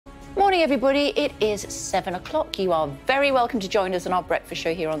Morning, everybody. It is 7 o'clock. You are very welcome to join us on our breakfast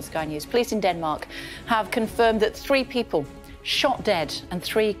show here on Sky News. Police in Denmark have confirmed that 3 people shot dead and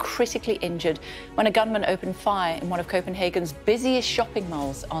 3 critically injured when a gunman opened fire in one of Copenhagen's busiest shopping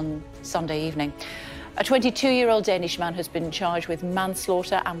malls on Sunday evening. A 22-year-old Danish man has been charged with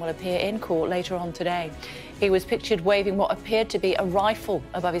manslaughter and will appear in court later on today. He was pictured waving what appeared to be a rifle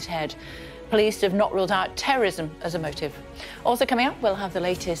above his head. Police have not ruled out terrorism as a motive. Also coming up, we'll have the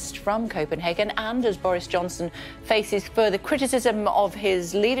latest from Copenhagen, and as Boris Johnson faces further criticism of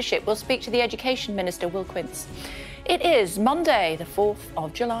his leadership, we'll speak to the Education Minister, Will Quince. It is Monday, the 4th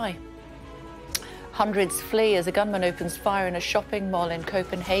of July. Hundreds flee as a gunman opens fire in a shopping mall in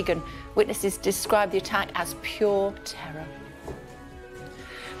Copenhagen. Witnesses describe the attack as pure terror.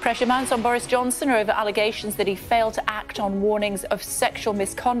 Pressure mounts on Boris Johnson over allegations that he failed to act on warnings of sexual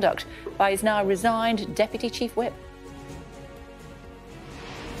misconduct by his now-resigned Deputy Chief Whip.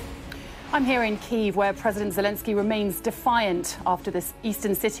 I'm here in Kyiv, where President Zelensky remains defiant after this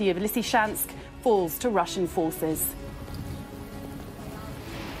eastern city of Lysychansk falls to Russian forces.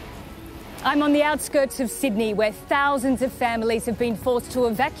 I'm on the outskirts of Sydney, where thousands of families have been forced to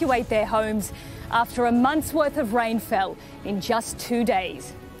evacuate their homes after a month's worth of rain fell in just 2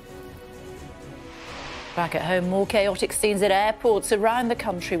 days. Back at home, more chaotic scenes at airports around the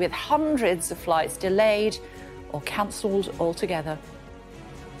country, with hundreds of flights delayed or cancelled altogether.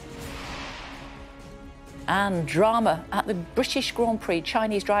 And drama at the British Grand Prix.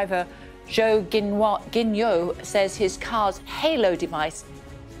 Chinese driver Zhou Guanyo says his car's halo device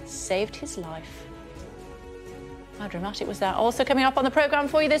saved his life. How dramatic was that? Also coming up on the programme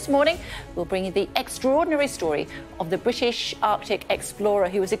for you this morning, we'll bring you the extraordinary story of the British Arctic explorer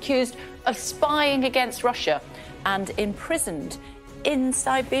who was accused of spying against Russia and imprisoned in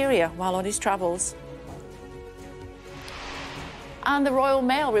Siberia while on his travels. And the Royal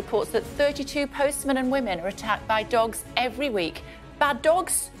Mail reports that 32 postmen and women are attacked by dogs every week. Bad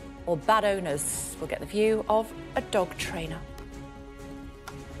dogs or bad owners? We'll get the view of a dog trainer.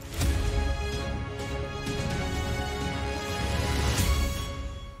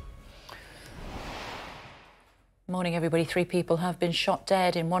 Morning, everybody. 3 people have been shot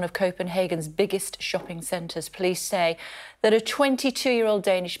dead in one of Copenhagen's biggest shopping centres. Police say that a 22-year-old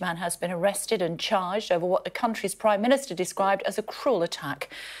Danish man has been arrested and charged over what the country's Prime Minister described as a cruel attack.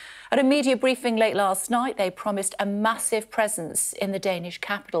 At a media briefing late last night, they promised a massive presence in the Danish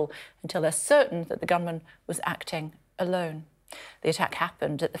capital until they're certain that the gunman was acting alone. The attack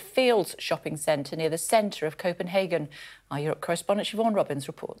happened at the Fields shopping centre near the centre of Copenhagen. Our Europe correspondent Siobhan Robbins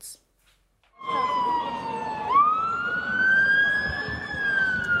reports.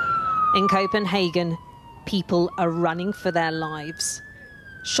 In Copenhagen, people are running for their lives.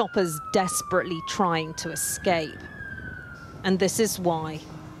 Shoppers desperately trying to escape. And this is why.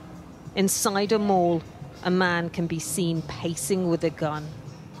 Inside a mall, a man can be seen pacing with a gun.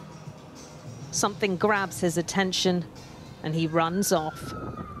 Something grabs his attention and he runs off.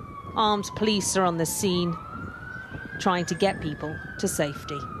 Armed police are on the scene, trying to get people to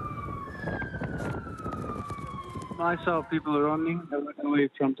safety. I saw people running away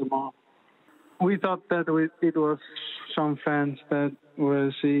from the mall. We thought that it was some fans that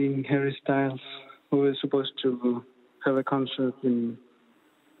were seeing Harry Styles, who was supposed to have a concert in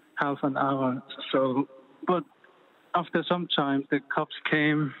half an hour. So, but after some time, the cops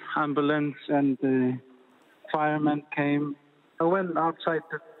came, ambulance and the firemen came. I went outside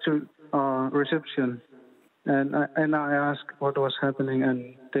to reception, and I asked what was happening,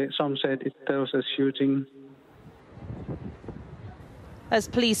 and some said there was a shooting. As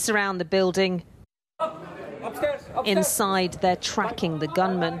police surround the building, inside they're tracking the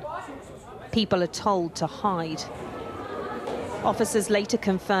gunman. People are told to hide. Officers later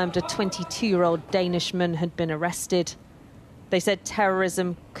confirmed a 22-year-old Danishman had been arrested. They said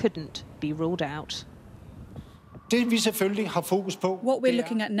terrorism couldn't be ruled out. What we're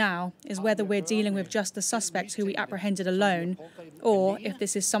looking at now is whether we're dealing with just the suspect who we apprehended alone, or if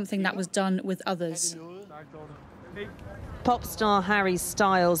this is something that was done with others. Pop star Harry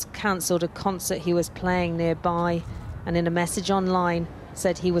Styles cancelled a concert he was playing nearby, and in a message online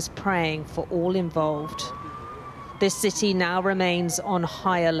said he was praying for all involved. This city now remains on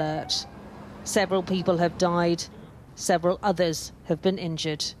high alert. Several people have died, several others have been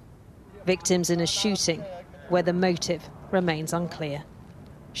injured. Victims in a shooting where the motive remains unclear.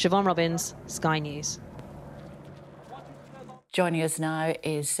 Siobhan Robbins, Sky News. Joining us now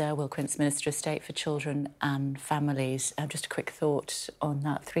is Will Quince, Minister of State for Children and Families. Just a quick thought on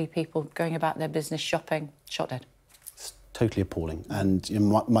that. 3 people going about their business shopping, shot dead. It's totally appalling. And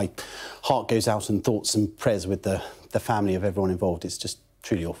my heart goes out and thoughts and prayers with the family of everyone involved. It's just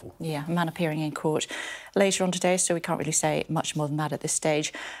truly awful. Yeah, a man appearing in court later on today, so we can't really say much more than that at this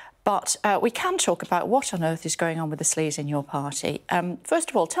stage. But we can talk about what on earth is going on with the sleaze in your party. First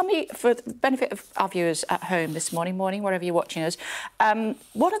of all, tell me, for the benefit of our viewers at home this morning, wherever you're watching us,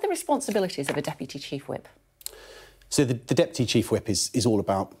 what are the responsibilities of a Deputy Chief Whip? So the Deputy Chief Whip is all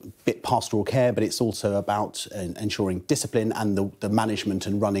about bit pastoral care, but it's also about ensuring discipline and the management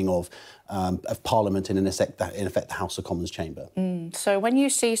and running of Parliament and, in effect, the House of Commons chamber. So when you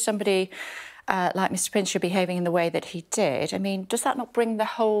see somebody like Mr Pincher behaving in the way that he did, I mean, does that not bring the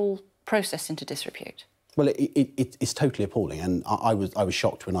whole process into disrepute? Well, it's totally appalling, and I was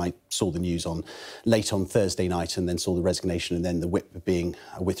shocked when I saw the news late on Thursday night, and then saw the resignation, and then the whip being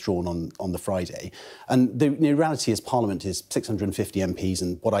withdrawn on the Friday. And the reality is, Parliament is 650 MPs,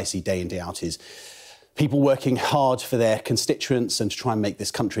 and what I see day in day out is people working hard for their constituents and to try and make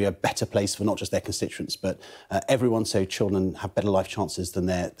this country a better place for not just their constituents, but everyone, so children have better life chances than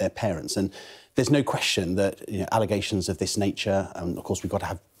their parents. And there's no question that allegations of this nature, and of course we've got to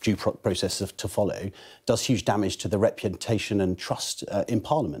have due process to follow, does huge damage to the reputation and trust in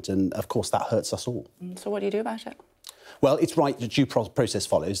Parliament. And of course that hurts us all. So what do you do about it? Well, it's right that due process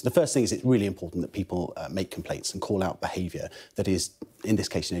follows. The first thing is it's really important that people make complaints and call out behaviour that is, in this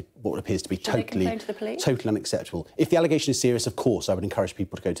case, what appears to be totally unacceptable. If the allegation is serious, of course, I would encourage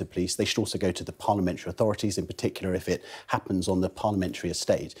people to go to the police. They should also go to the parliamentary authorities, in particular if it happens on the parliamentary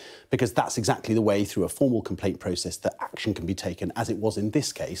estate, because that's exactly the way, through a formal complaint process, that action can be taken, as it was in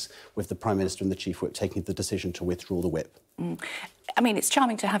this case, with the Prime Minister and the Chief Whip taking the decision to withdraw the whip. I mean, it's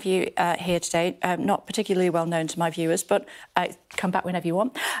charming to have you here today, not particularly well known to my viewers, but come back whenever you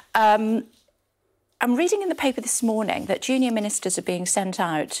want. I'm reading in the paper this morning that junior ministers are being sent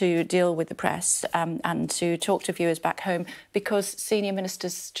out to deal with the press and to talk to viewers back home because senior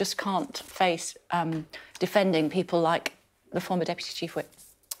ministers just can't face defending people like the former Deputy Chief Whip.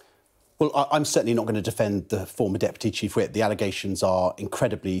 Well, I'm certainly not going to defend the former Deputy Chief Whip. The allegations are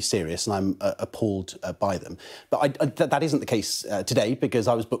incredibly serious and I'm appalled by them. But that isn't the case today, because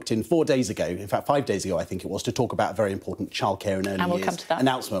I was booked in 4 days ago, in fact 5 days ago I think it was, to talk about a very important childcare and early years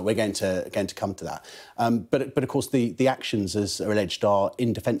announcement. We're going to come to that. But of course the actions, as are alleged, are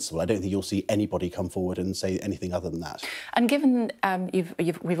indefensible. I don't think you'll see anybody come forward and say anything other than that. And given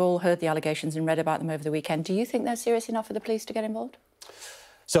we've all heard the allegations and read about them over the weekend, do you think they're serious enough for the police to get involved?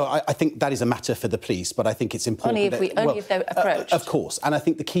 So I think that is a matter for the police, but I think it's important... Only if they're approached. Of course. And I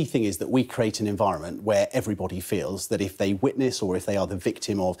think the key thing is that we create an environment where everybody feels that if they witness or if they are the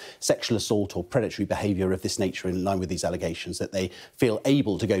victim of sexual assault or predatory behaviour of this nature in line with these allegations, that they feel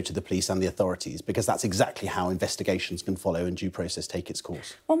able to go to the police and the authorities, because that's exactly how investigations can follow and due process take its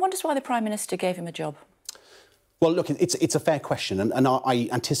course. One wonders why the Prime Minister gave him a job. Well, look, it's a fair question, and I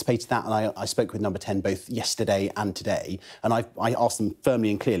anticipated that, and I spoke with Number 10 both yesterday and today, and I asked them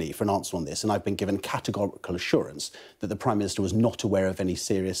firmly and clearly for an answer on this, and I've been given categorical assurance that the Prime Minister was not aware of any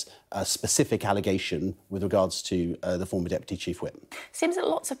serious specific allegation with regards to the former Deputy Chief Whip. Seems that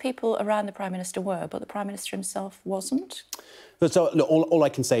lots of people around the Prime Minister were, but the Prime Minister himself wasn't. So, look, all I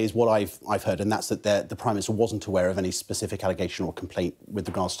can say is what I've heard, and that's that the Prime Minister wasn't aware of any specific allegation or complaint with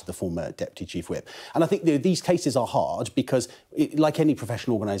regards to the former Deputy Chief Whip. And I think these cases are hard because, like any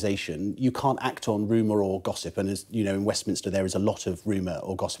professional organisation, you can't act on rumour or gossip. And, as you know, in Westminster there is a lot of rumour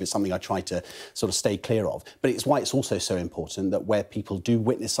or gossip. It's something I try to sort of stay clear of. But it's why it's also so important that where people do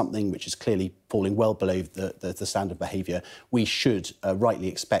witness something which is clearly falling well below the standard behaviour, we should rightly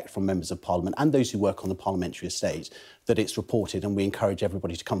expect from members of Parliament and those who work on the parliamentary estate that it's reported, and we encourage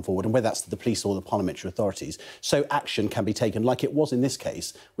everybody to come forward, and whether that's the police or the parliamentary authorities, so action can be taken, like it was in this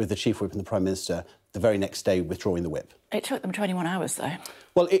case with the Chief Whip and the Prime Minister the very next day withdrawing the whip. It took them 21 hours, though.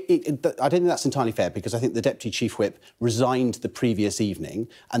 Well, I don't think that's entirely fair, because I think the Deputy Chief Whip resigned the previous evening,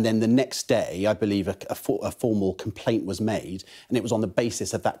 and then the next day, I believe, a formal complaint was made, and it was on the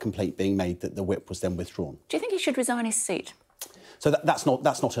basis of that complaint being made that the whip was then withdrawn. Do you think he should resign his seat? So that's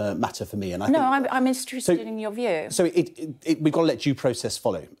not a matter for me. And I'm interested in your view. So we've got to let due process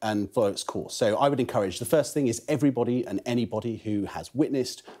follow and follow its course. So I would encourage, the first thing is everybody and anybody who has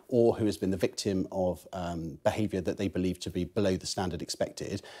witnessed or who has been the victim of behaviour that they believe to be below the standard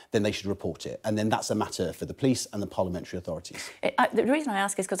expected, then they should report it. And then that's a matter for the police and the parliamentary authorities. The reason I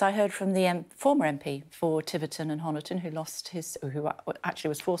ask is because I heard from the former MP for Tiverton and Honiton, who actually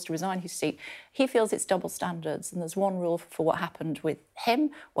was forced to resign his seat. He feels it's double standards, and there's one rule for what happened with him,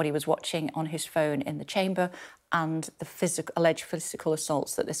 what he was watching on his phone in the chamber, and the alleged physical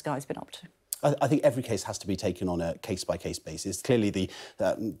assaults that this guy's been up to. I think every case has to be taken on a case-by-case basis. Clearly,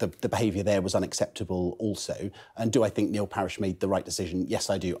 the behaviour there was unacceptable also. And do I think Neil Parish made the right decision? Yes,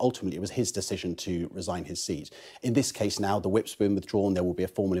 I do. Ultimately, it was his decision to resign his seat. In this case now, the whip's been withdrawn. There will be a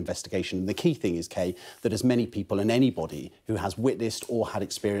formal investigation. And the key thing is, Kay, that as many people and anybody who has witnessed or had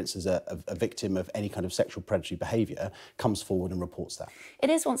experience as a victim of any kind of sexual predatory behaviour comes forward and reports that. It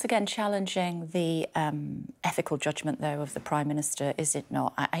is once again challenging the ethical judgment, though, of the Prime Minister, is it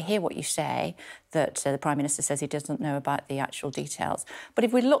not? I hear what you say, that the Prime Minister says he doesn't know about the actual details. But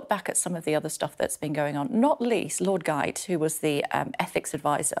if we look back at some of the other stuff that's been going on, not least Lord Geit, who was the ethics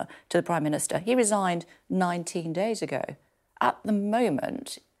advisor to the Prime Minister, he resigned 19 days ago. At the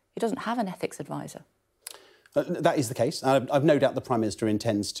moment, he doesn't have an ethics advisor. That is the case. I've no doubt the Prime Minister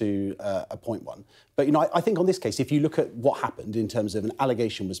intends to appoint one. But, you know, I think on this case, if you look at what happened in terms of an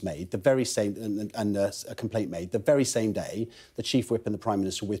allegation was made, the very same, and a complaint made, the very same day, the Chief Whip and the Prime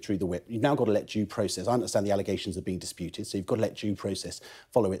Minister withdrew the whip. You've now got to let due process. I understand the allegations are being disputed, so you've got to let due process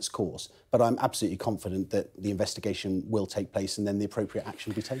follow its course. But I'm absolutely confident that the investigation will take place and then the appropriate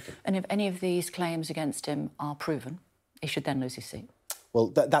action will be taken. And if any of these claims against him are proven, he should then lose his seat? Well,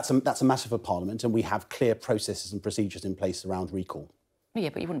 that's a matter for Parliament, and we have clear processes and procedures in place around recall. Yeah,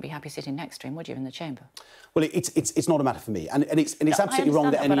 but you wouldn't be happy sitting next to him, would you, in the chamber? Well, it's not a matter for me, and it's absolutely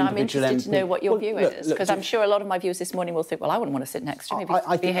wrong that any individual MP... But I'm interested to know what your view is, because I'm sure a lot of my viewers this morning will think, well, I wouldn't want to sit next to him if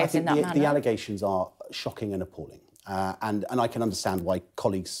he behaves in that manner. The allegations are shocking and appalling. And I can understand why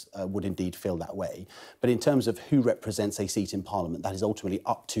colleagues would indeed feel that way. But in terms of who represents a seat in Parliament, that is ultimately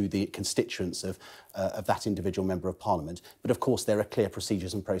up to the constituents of that individual member of Parliament. But of course, there are clear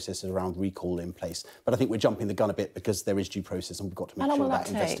procedures and processes around recall in place. But I think we're jumping the gun a bit because there is due process and we've got to make sure that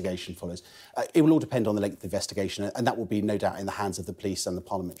investigation follows. It will all depend on the length of the investigation, and that will be no doubt in the hands of the police and the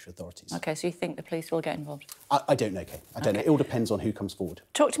parliamentary authorities. OK, so you think the police will get involved? I don't know, Kay. I don't know. It all depends on who comes forward.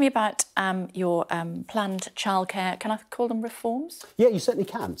 Talk to me about your planned childcare. Can I call them reforms? Yeah, you certainly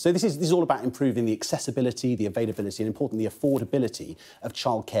can. So this is all about improving the accessibility, the availability and, importantly, the affordability of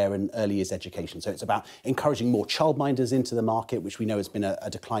childcare and early years education. So it's about encouraging more childminders into the market, which we know has been a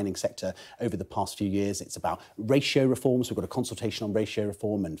declining sector over the past few years. It's about ratio reforms. We've got a consultation on ratio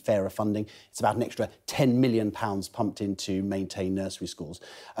reform and fairer funding. It's about an extra £10 million pumped in to maintain nursery schools.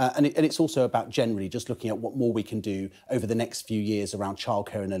 And it's also about generally just looking at what more we can do over the next few years around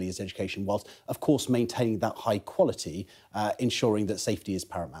childcare and early years education, whilst, of course, maintaining that high quality, ensuring that safety is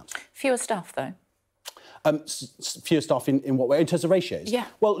paramount. Fewer staff, though? Fewer staff in what way? In terms of ratios? Yeah.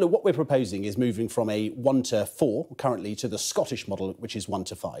 Well, look, what we're proposing is moving from a 1 to 4 currently to the Scottish model, which is 1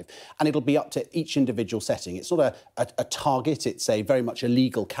 to 5. And it'll be up to each individual setting. It's not a target, it's very much a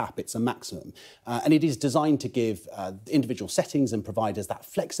legal cap, it's a maximum. And it is designed to give individual settings and providers that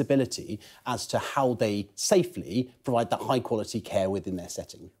flexibility as to how they safely provide that high-quality care within their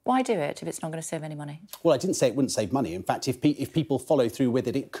setting. Why do it if it's not going to save any money? Well, I didn't say it wouldn't save money. In fact, if people follow through with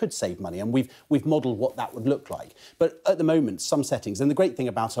it, it could save money. And we've modelled what that would look like. But at the moment, some settings, and the great thing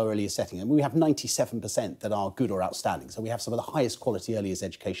about our early years setting, and we have 97% that are good or outstanding, so we have some of the highest quality early years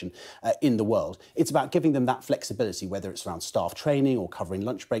education in the world. It's about giving them that flexibility, whether it's around staff training or covering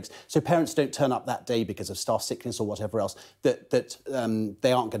lunch breaks, so parents don't turn up that day because of staff sickness or whatever else, that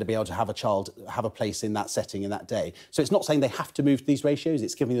they aren't going to be able to have a child have a place in that setting in that day. So it's not saying they have to move to these ratios,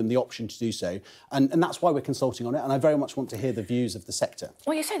 it's giving them the option to do so. And that's why we're consulting on it, and I very much want to hear the views of the sector.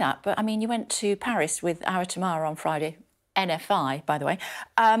 Well, you say that, but, I mean, you went to Paris with our Tamara on Friday, NFI, by the way,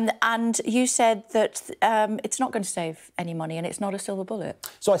 and you said that it's not going to save any money and it's not a silver bullet.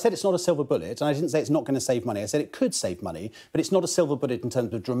 So I said it's not a silver bullet, and I didn't say it's not going to save money. I said it could save money, but it's not a silver bullet in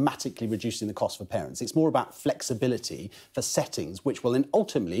terms of dramatically reducing the cost for parents. It's more about flexibility for settings, which will then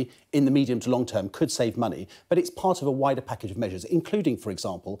ultimately, in the medium to long term, could save money. But it's part of a wider package of measures, including, for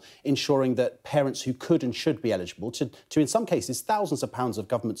example, ensuring that parents who could and should be eligible to in some cases, thousands of pounds of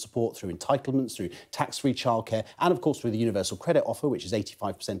government support through entitlements, through tax-free childcare, and, of course, through the universal credit offer, which is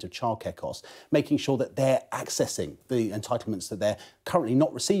 85% of childcare costs, making sure that they're accessing the entitlements that they're currently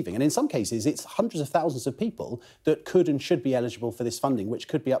not receiving. And in some cases, it's hundreds of thousands of people that could and should be eligible for this funding, which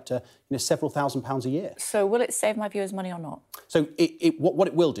could be up to several £1,000s a year. So will it save my viewers money or not? So what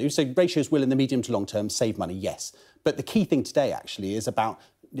it will do, so ratios will in the medium to long term save money, yes. But the key thing today actually is about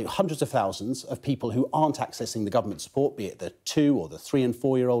hundreds of thousands of people who aren't accessing the government support, be it the 2 or the 3 and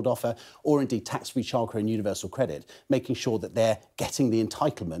 4-year-old offer, or indeed tax-free childcare and universal credit, making sure that they're getting the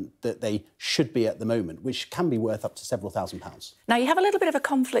entitlement that they should be at the moment, which can be worth up to several £1,000s. Now, you have a little bit of a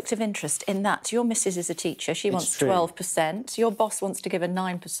conflict of interest in that your missus is a teacher, she wants 12%, your boss wants to give her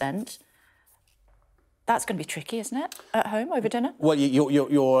 9%. That's going to be tricky, isn't it, at home over dinner? Well,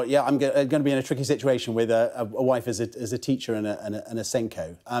 I'm going to be in a tricky situation with a wife as a teacher and a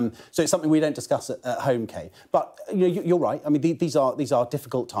Senko. So it's something we don't discuss at home, Kay. But you're right. I mean, these are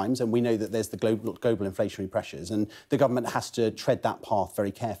difficult times, and we know that there's the global inflationary pressures, and the government has to tread that path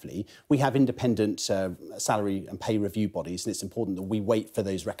very carefully. We have independent salary and pay review bodies, and it's important that we wait for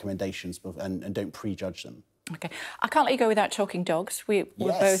those recommendations and don't prejudge them. OK. I can't let you go without talking dogs. We're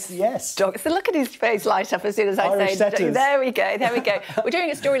both yes. dogs. So look at his face light up as soon as I Irish say... setters. There we go, there we go. We're doing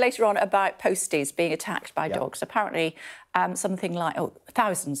a story later on about posties being attacked by dogs. Apparently, something like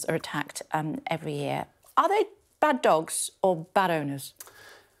thousands are attacked every year. Are they bad dogs or bad owners?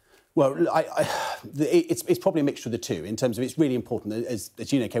 Well, it's probably a mixture of the two, in terms of it's really important, as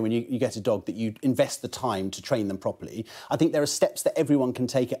you know, Kay, when you get a dog, that you invest the time to train them properly. I think there are steps that everyone can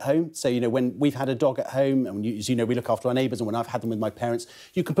take at home. So, when we've had a dog at home, and as you know, we look after our neighbours, and when I've had them with my parents,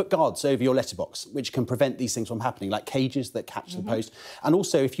 you can put guards over your letterbox, which can prevent these things from happening, like cages that catch the post. And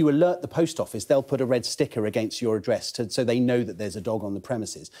also, if you alert the post office, they'll put a red sticker against your address so they know that there's a dog on the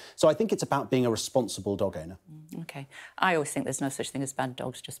premises. So I think it's about being a responsible dog owner. OK. I always think there's no such thing as bad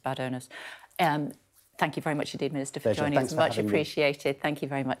dogs, just bad owners. Thank you very much indeed, Minister, for joining us. Much appreciated. Thank you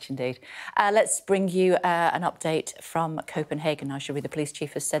very much indeed. Let's bring you an update from Copenhagen. I should read. The police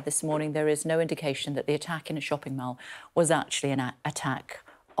chief has said this morning there is no indication that the attack in a shopping mall was actually an attack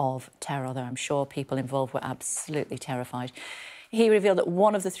of terror, although I'm sure people involved were absolutely terrified. He revealed that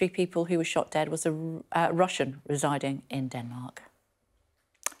one of the 3 people who was shot dead was a Russian residing in Denmark.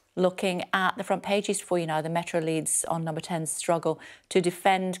 Looking at the front pages for you now, the Metro leads on Number 10's struggle to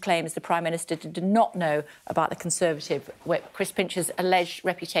defend claims the Prime Minister did not know about the Conservative whip, Chris Pincher's alleged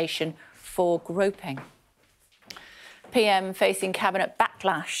reputation for groping. PM facing cabinet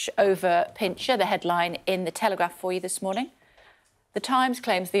backlash over Pincher, the headline in the Telegraph for you this morning. The Times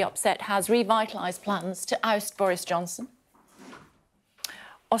claims the upset has revitalised plans to oust Boris Johnson.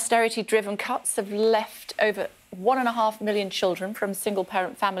 Austerity-driven cuts have left over 1.5 million children from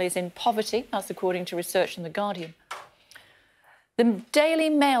single-parent families in poverty. That's according to research in The Guardian. The Daily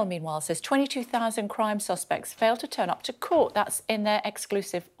Mail, meanwhile, says 22,000 crime suspects failed to turn up to court. That's in their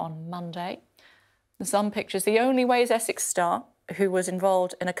exclusive on Monday. The Sun pictures the only Ways Essex star who was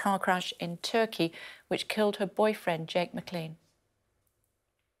involved in a car crash in Turkey, which killed her boyfriend, Jake McLean.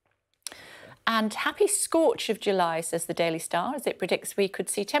 And happy scorch of July, says the Daily Star, as it predicts we could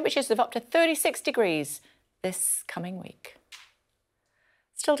see temperatures of up to 36 degrees this coming week.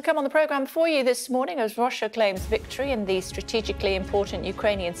 Still to come on the programme for you this morning, as Russia claims victory in the strategically important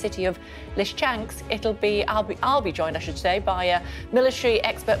Ukrainian city of Lysychansk. I'll be joined, I should say, by military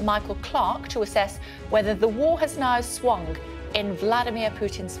expert Michael Clark to assess whether the war has now swung in Vladimir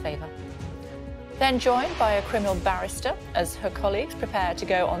Putin's favour. Then joined by a criminal barrister as her colleagues prepare to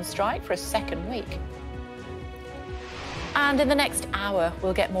go on strike for a second week. And in the next hour,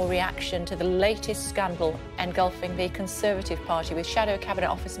 we'll get more reaction to the latest scandal engulfing the Conservative Party with Shadow Cabinet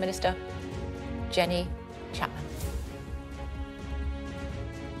Office Minister Jenny Chapman.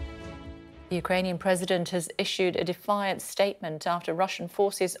 The Ukrainian president has issued a defiant statement after Russian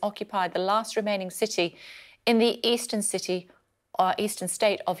forces occupied the last remaining city in the eastern state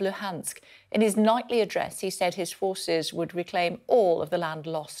of Luhansk. In his nightly address, he said his forces would reclaim all of the land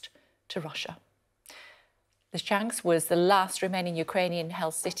lost to Russia. Lysychansk was the last remaining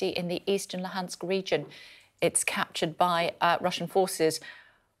Ukrainian-held city in the eastern Luhansk region. It's captured by Russian forces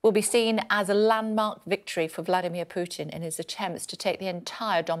will be seen as a landmark victory for Vladimir Putin in his attempts to take the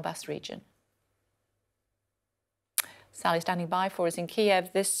entire Donbass region. Sally standing by for us in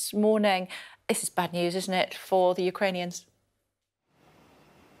Kiev this morning. This is bad news, isn't it, for the Ukrainians?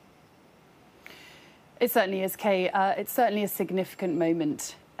 It certainly is, Kay. It's certainly a significant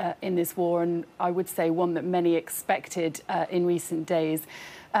moment in this war, and I would say one that many expected in recent days.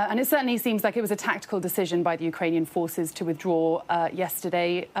 And it certainly seems like it was a tactical decision by the Ukrainian forces to withdraw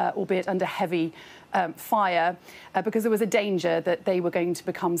yesterday, albeit under heavy fire, because there was a danger that they were going to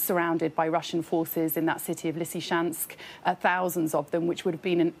become surrounded by Russian forces in that city of Lysychansk, thousands of them, which would have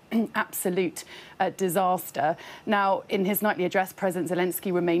been an absolute disaster. Now, in his nightly address, President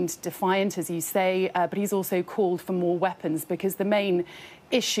Zelensky remained defiant, as you say, but he's also called for more weapons, because the main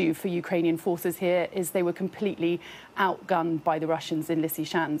issue for Ukrainian forces here is they were completely outgunned by the Russians in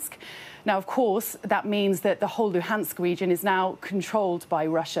Lysychansk. Now, of course, that means that the whole Luhansk region is now controlled by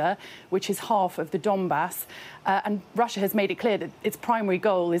Russia, which is half of the Donbass. And Russia has made it clear that its primary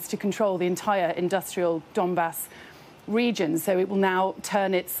goal is to control the entire industrial Donbass region. So it will now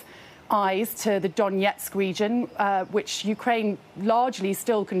turn its eyes to the Donetsk region, which Ukraine largely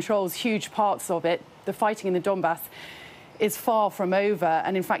still controls huge parts of it. The fighting in the Donbass is far from over.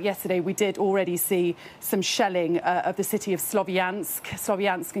 And in fact, yesterday we did already see some shelling of the city of Sloviansk.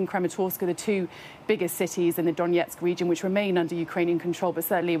 Sloviansk and Kramatorsk are the two biggest cities in the Donetsk region, which remain under Ukrainian control, but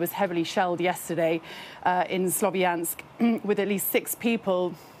certainly it was heavily shelled yesterday in Sloviansk, with at least 6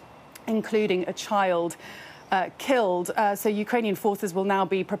 people, including a child, killed. So Ukrainian forces will now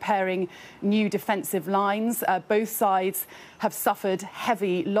be preparing new defensive lines. Both sides have suffered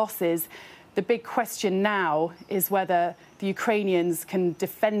heavy losses. The big question now is whether the Ukrainians can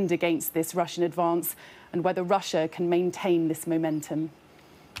defend against this Russian advance and whether Russia can maintain this momentum.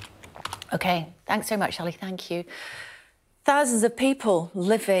 OK, thanks so much, Ali. Thank you. Thousands of people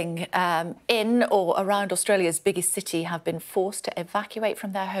living in or around Australia's biggest city have been forced to evacuate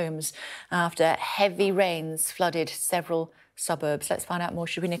from their homes after heavy rains flooded several suburbs. Let's find out more.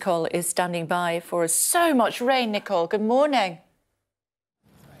 Nicole is standing by for us. So much rain, Nicole. Good morning.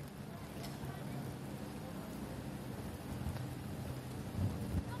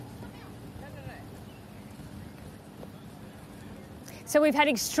 So we've had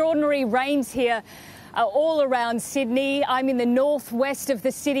extraordinary rains here all around Sydney. I'm in the northwest of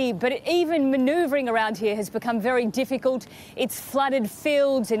the city, but even manoeuvring around here has become very difficult. It's flooded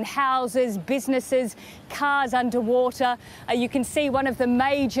fields and houses, businesses, cars underwater. You can see one of the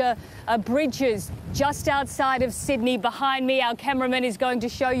major bridges just outside of Sydney behind me. Our cameraman is going to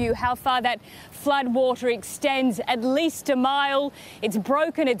show you how far that flood water extends, at least a mile. It's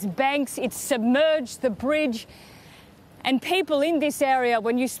broken its banks, it's submerged the bridge. And people in this area,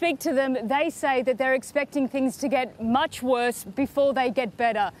 when you speak to them, they say that they're expecting things to get much worse before they get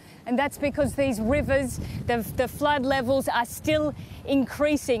better. And that's because these rivers, the flood levels are still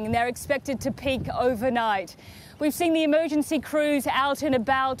increasing and they're expected to peak overnight. We've seen the emergency crews out and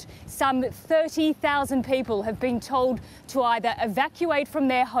about. Some 30,000 people have been told to either evacuate from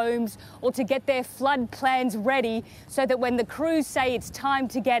their homes or to get their flood plans ready so that when the crews say it's time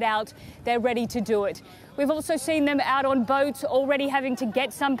to get out, they're ready to do it. We've also seen them out on boats already having to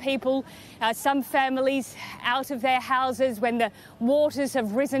get some people, some families out of their houses when the waters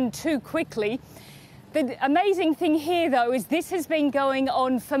have risen too quickly. The amazing thing here, though, is this has been going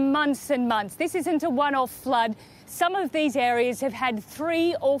on for months and months. This isn't a one-off flood. Some of these areas have had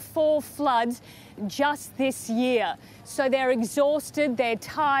 3 or 4 floods just this year. So they're exhausted, they're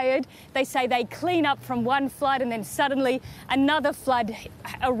tired. They say they clean up from one flood and then suddenly another flood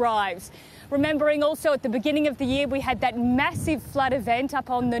arrives. Remembering also at the beginning of the year, we had that massive flood event up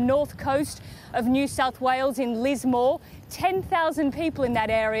on the north coast of New South Wales in Lismore. 10,000 people in that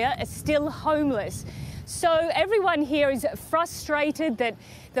area are still homeless. So everyone here is frustrated that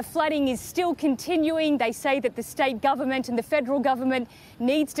the flooding is still continuing. They say that the state government and the federal government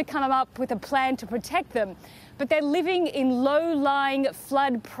needs to come up with a plan to protect them. But they're living in low-lying,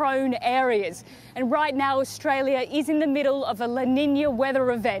 flood-prone areas. And right now, Australia is in the middle of a La Niña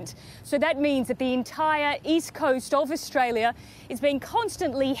weather event. So that means that the entire east coast of Australia is being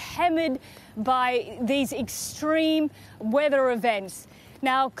constantly hammered by these extreme weather events.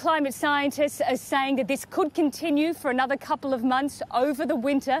 Now, climate scientists are saying that this could continue for another couple of months over the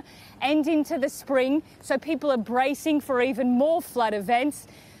winter and into the spring. So people are bracing for even more flood events.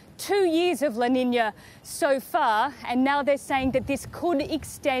 2 years of La Niña so far, and now they're saying that this could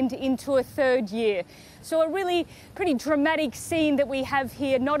extend into a 3rd year. So a really pretty dramatic scene that we have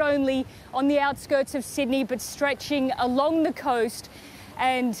here, not only on the outskirts of Sydney, but stretching along the coast.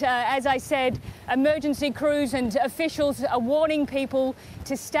 And as I said, emergency crews and officials are warning people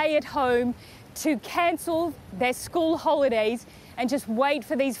to stay at home, to cancel their school holidays and just wait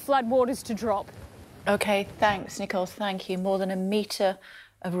for these floodwaters to drop. OK, thanks, Nicole. Thank you. More than a metre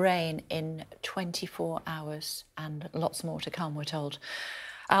of rain in 24 hours and lots more to come, we're told.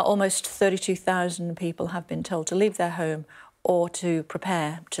 Almost 32,000 people have been told to leave their home or to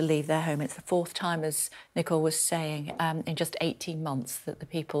prepare to leave their home. It's the 4th time, as Nicole was saying, in just 18 months that the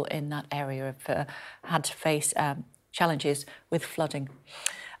people in that area have had to face challenges with flooding.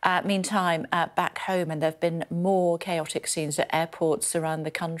 Meantime, back home, and there have been more chaotic scenes at airports around the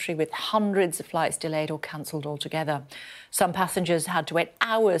country with hundreds of flights delayed or cancelled altogether. Some passengers had to wait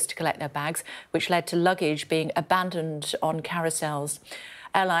hours to collect their bags, which led to luggage being abandoned on carousels.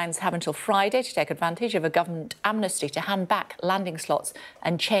 Airlines have until Friday to take advantage of a government amnesty to hand back landing slots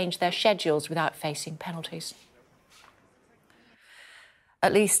and change their schedules without facing penalties.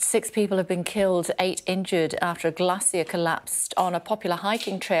 At least 6 people have been killed, 8 injured after a glacier collapsed on a popular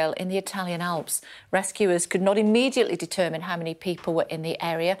hiking trail in the Italian Alps. Rescuers could not immediately determine how many people were in the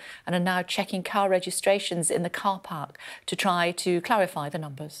area and are now checking car registrations in the car park to try to clarify the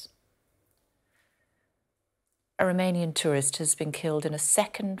numbers. A Romanian tourist has been killed in a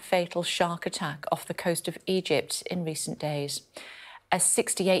second fatal shark attack off the coast of Egypt in recent days. A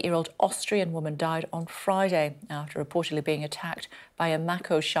 68-year-old Austrian woman died on Friday after reportedly being attacked by a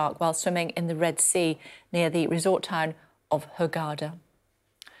mako shark while swimming in the Red Sea near the resort town of Hurghada.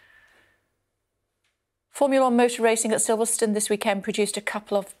 Formula One motor racing at Silverstone this weekend produced a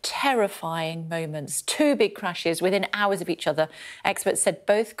couple of terrifying moments. Two big crashes within hours of each other. Experts said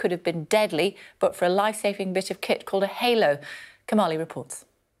both could have been deadly, but for a life-saving bit of kit called a halo. Kamali reports.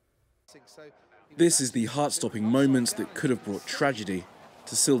 This is the heart-stopping moment that could have brought tragedy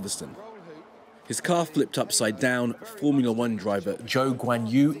to Silverstone. His car flipped upside down. Formula One driver Zhou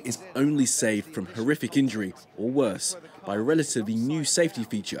Guanyo is only saved from horrific injury, or worse, by a relatively new safety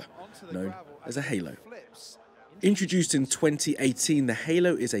feature known as a halo. Introduced in 2018, the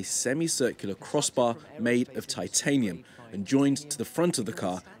halo is a semicircular crossbar made of titanium and joined to the front of the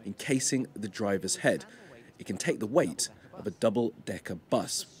car, encasing the driver's head. It can take the weight of a double-decker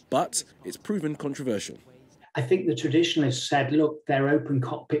bus, but it's proven controversial. I think the traditionalists said, look, they're open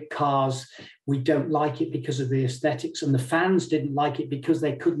cockpit cars. We don't like it because of the aesthetics, and the fans didn't like it because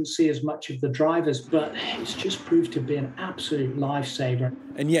they couldn't see as much of the drivers, but it's just proved to be an absolute lifesaver.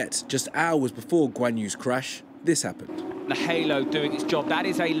 And yet, just hours before Guanyo's crash, this happened. The halo doing its job. That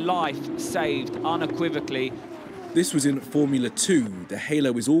is a life saved unequivocally. This was in Formula 2. The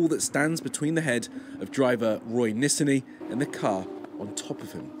halo is all that stands between the head of driver Roy Nissany and the car on top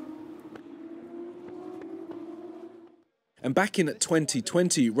of him. And back in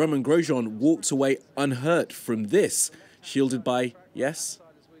 2020, Romain Grosjean walked away unhurt from this, shielded by, yes,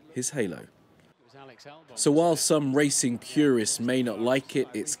 his halo. So while some racing purists may not like it,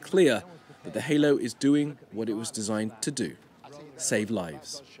 it's clear that the halo is doing what it was designed to do: save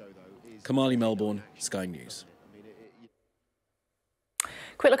lives. Kamali, Melbourne, Sky News.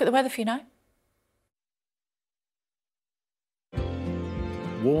 Quick look at the weather for you now.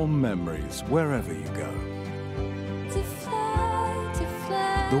 Warm memories wherever you go.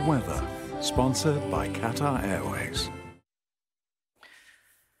 The weather, sponsored by Qatar Airways.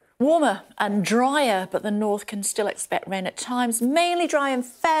 Warmer and drier, but the north can still expect rain at times. Mainly dry and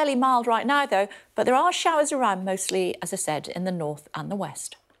fairly mild right now, though, but there are showers around, mostly, as I said, in the north and the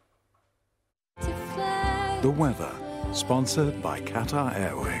west. The weather, sponsored by Qatar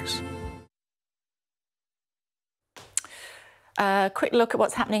Airways. A quick look at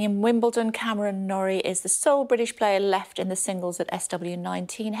what's happening in Wimbledon. Cameron Norrie is the sole British player left in the singles at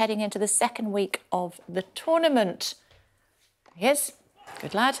SW19, heading into the second week of the tournament. He is.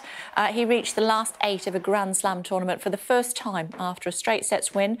 Good lad. He reached the last 8 of a Grand Slam tournament for the first time after a straight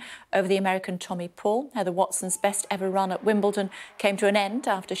sets win over the American Tommy Paul. Heather Watson's best ever run at Wimbledon came to an end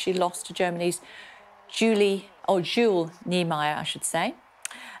after she lost to Germany's Jules Niemeyer, I should say.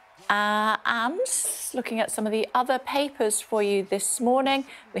 And looking at some of the other papers for you this morning,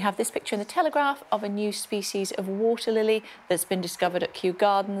 we have this picture in the Telegraph of a new species of water lily that's been discovered at Kew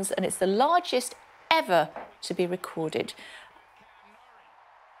Gardens, and it's the largest ever to be recorded.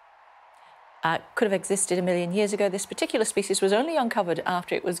 Could have existed a million years ago. This particular species was only uncovered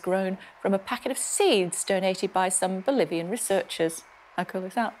after it was grown from a packet of seeds donated by some Bolivian researchers. How cool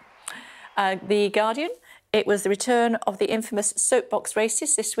is that? The Guardian. It was the return of the infamous soapbox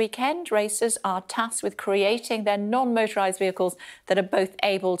races this weekend. Racers are tasked with creating their non-motorised vehicles that are both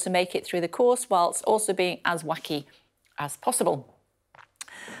able to make it through the course whilst also being as wacky as possible.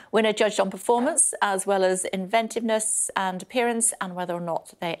 Winner judged on performance as well as inventiveness and appearance and whether or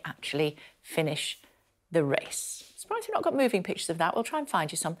not they actually finish the race. Surprised we've not got moving pictures of that. We'll try and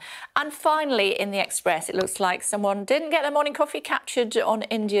find you some. And finally, in the Express, it looks like someone didn't get their morning coffee captured on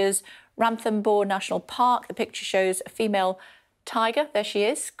India's Ranthambore National Park. The picture shows a female tiger. There she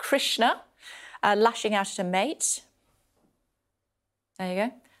is, Krishna, lashing out at her mate. There you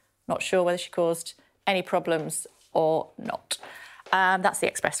go. Not sure whether she caused any problems or not. That's the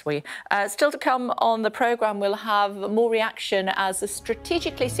Express for you. Still to come on the programme, we'll have more reaction as a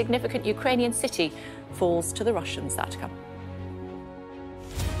strategically significant Ukrainian city falls to the Russians. That to come.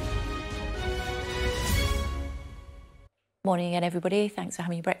 Morning again, everybody. Thanks for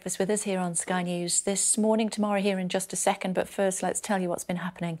having your breakfast with us here on Sky News this morning. Tomorrow here in just a second, but first let's tell you what's been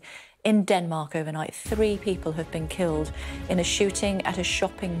happening in Denmark overnight. 3 people have been killed in a shooting at a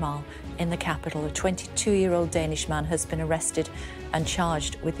shopping mall in the capital. A 22-year-old Danish man has been arrested and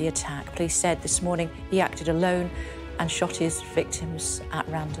charged with the attack. Police said this morning he acted alone and shot his victims at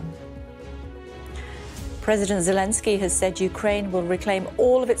random. President Zelensky has said Ukraine will reclaim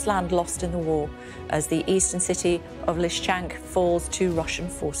all of its land lost in the war as the eastern city of Lysychansk falls to Russian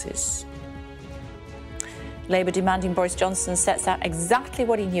forces. Labour demanding Boris Johnson sets out exactly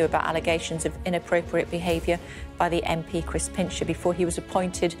what he knew about allegations of inappropriate behaviour by the MP Chris Pincher before he was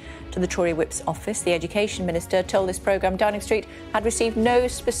appointed to the Tory whip's office. The Education Minister told this programme Downing Street had received no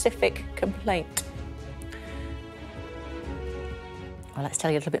specific complaint. Well, let's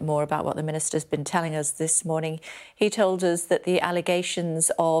tell you a little bit more about what the Minister's been telling us this morning. He told us that the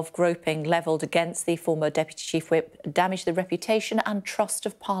allegations of groping levelled against the former Deputy Chief Whip damaged the reputation and trust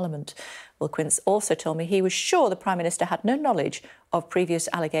of Parliament. Will Quince also told me he was sure the Prime Minister had no knowledge of previous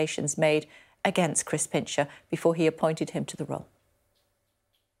allegations made against Chris Pincher before he appointed him to the role.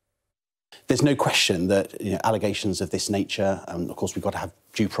 There's no question that allegations of this nature, and of course we've got to have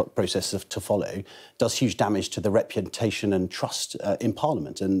due process to follow, does huge damage to the reputation and trust in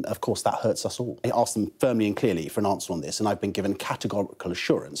Parliament, and of course that hurts us all. I asked them firmly and clearly for an answer on this, and I've been given categorical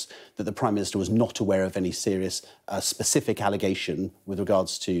assurance that the Prime Minister was not aware of any serious specific allegation with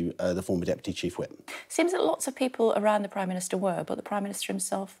regards to the former Deputy Chief Whip. Seems that lots of people around the Prime Minister were, but the Prime Minister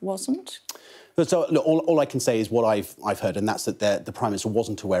himself wasn't. So, look, all I can say is what I've heard, and that's that the Prime Minister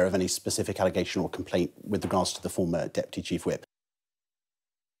wasn't aware of any specific allegation or complaint with regards to the former Deputy Chief Whip.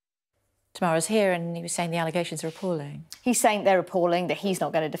 Tamara's here and he was saying the allegations are appalling. He's saying they're appalling, that he's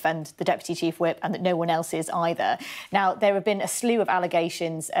not going to defend the Deputy Chief Whip and that no one else is either. Now, there have been a slew of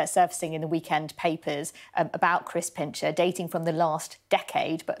allegations surfacing in the weekend papers about Chris Pincher, dating from the last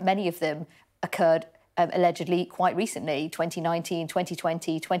decade, but many of them occurred allegedly quite recently, 2019,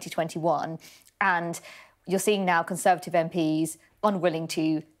 2020, 2021. And you're seeing now Conservative MPs unwilling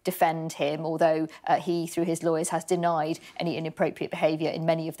to defend him, although he, through his lawyers, has denied any inappropriate behaviour in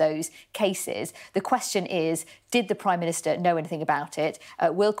many of those cases. The question is, did the Prime Minister know anything about it?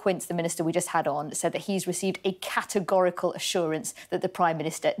 Will Quince, the Minister we just had on, said that he's received a categorical assurance that the Prime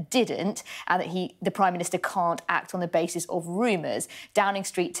Minister didn't and that the Prime Minister can't act on the basis of rumours. Downing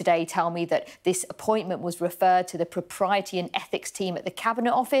Street today tell me that this appointment was referred to the Propriety and Ethics team at the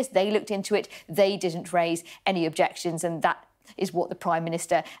Cabinet Office. They looked into it. They didn't raise any objections, and that is what the Prime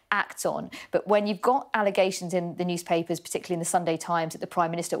Minister acts on. But when you've got allegations in the newspapers, particularly in the Sunday Times, that the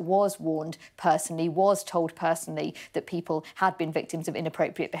Prime Minister was warned personally, was told personally that people had been victims of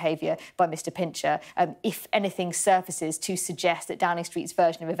inappropriate behaviour by Mr Pincher, if anything surfaces to suggest that Downing Street's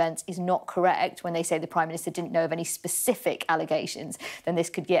version of events is not correct when they say the Prime Minister didn't know of any specific allegations, then this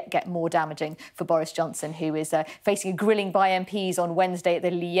could get more damaging for Boris Johnson, who is facing a grilling by MPs on Wednesday at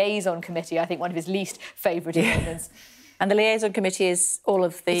the Liaison Committee, I think one of his least favourite amendments. And the liaison committee is all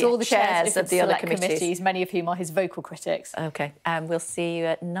of the chairs of the other committees, many of whom are his vocal critics. OK, and we'll see you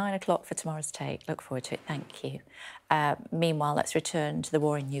at 9 o'clock for tomorrow's take. Look forward to it. Thank you. Meanwhile, let's return to the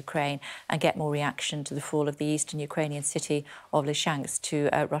war in Ukraine and get more reaction to the fall of the eastern Ukrainian city of Lysychansk to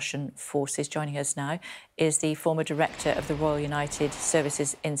Russian forces. Joining us now is the former director of the Royal United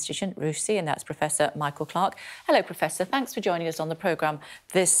Services Institute, RUSI, and that's Professor Michael Clark. Hello, Professor. Thanks for joining us on the programme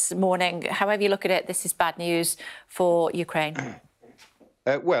this morning. However you look at it, this is bad news for Ukraine.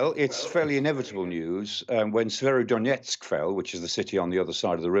 Well, it's fairly inevitable news. When Severodonetsk fell, which is the city on the other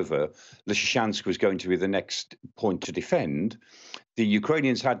side of the river, Lysychansk was going to be the next point to defend. The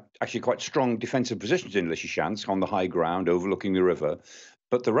Ukrainians had actually quite strong defensive positions in Lysychansk on the high ground overlooking the river.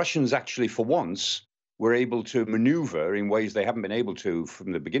 But the Russians actually, for once, were able to manoeuvre in ways they haven't been able to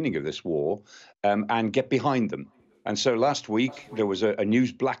from the beginning of this war and get behind them. And so last week, there was a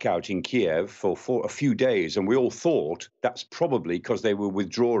news blackout in Kiev for a few days, and we all thought that's probably because they were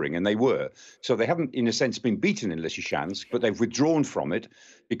withdrawing, and they were. So they haven't, in a sense, been beaten in Lysychansk, but they've withdrawn from it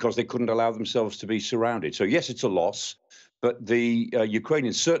because they couldn't allow themselves to be surrounded. So, yes, it's a loss, but the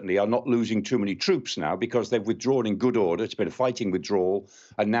Ukrainians certainly are not losing too many troops now because they've withdrawn in good order. It's been a fighting withdrawal,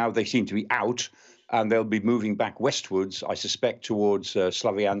 and now they seem to be out, and they'll be moving back westwards, I suspect, towards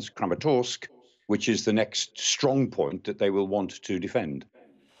Slavyansk, Kramatorsk, which is the next strong point that they will want to defend.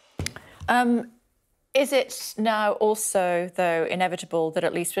 Is it now also, though, inevitable that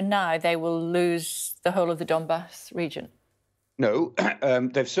at least for now they will lose the whole of the Donbass region? No,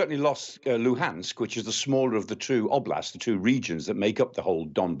 they've certainly lost Luhansk, which is the smaller of the two oblasts, the two regions that make up the whole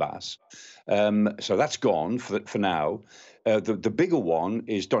Donbass. So that's gone for now. The bigger one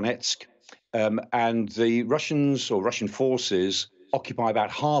is Donetsk, and the Russians or Russian forces occupy about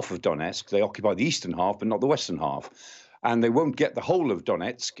half of Donetsk. They occupy the eastern half, but not the western half. And they won't get the whole of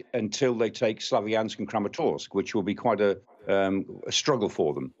Donetsk until they take Slavyansk and Kramatorsk, which will be quite a struggle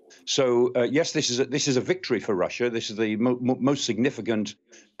for them. So, yes, this is a victory for Russia. This is the most significant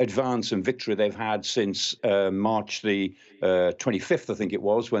advance and victory they've had since March the 25th, I think it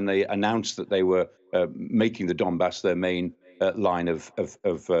was, when they announced that they were making the Donbass their main line of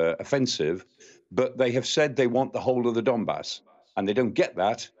offensive. But they have said they want the whole of the Donbass. And they don't get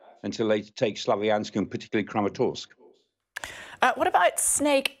that until they take Slavyansk and particularly Kramatorsk. What about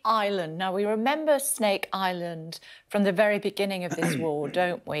Snake Island? Now, we remember Snake Island from the very beginning of this war,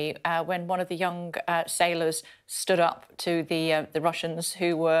 don't we? When one of the young sailors stood up to the Russians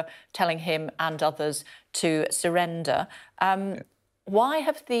who were telling him and others to surrender. Why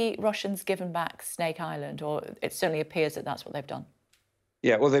have the Russians given back Snake Island? Or it certainly appears that that's what they've done.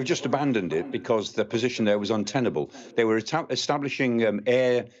 Yeah, well, they've just abandoned it because the position there was untenable. They were establishing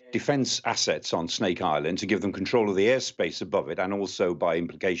air defence assets on Snake Island to give them control of the airspace above it, and also, by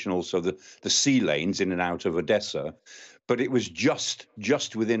implication, also the sea lanes in and out of Odessa. But it was just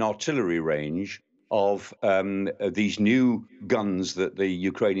within artillery range of these new guns that the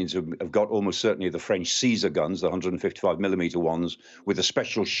Ukrainians have got, almost certainly the French Caesar guns, the 155mm ones, with a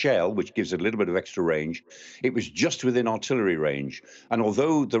special shell, which gives it a little bit of extra range. It was just within artillery range. And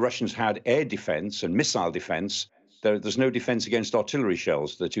although the Russians had air defense and missile defense, there's no defense against artillery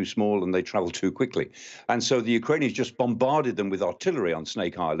shells. They're too small and they travel too quickly. And so the Ukrainians just bombarded them with artillery on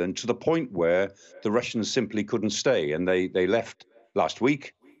Snake Island to the point where the Russians simply couldn't stay. And they left last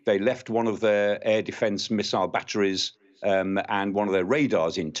week. They left one of their air defense missile batteries and one of their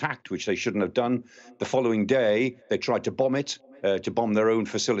radars intact, which they shouldn't have done. The following day, they tried to bomb it, to bomb their own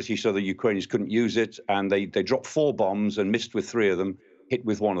facility so the Ukrainians couldn't use it. And they dropped 4 bombs and missed with 3 of them, hit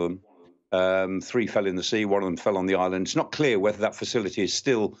with 1 of them. 3 fell in the sea, 1 of them fell on the island. It's not clear whether that facility is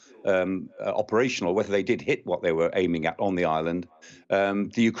still operational, whether they did hit what they were aiming at on the island.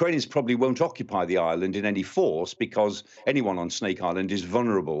 The Ukrainians probably won't occupy the island in any force because anyone on Snake Island is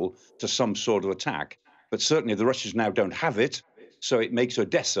vulnerable to some sort of attack. But certainly the Russians now don't have it, so it makes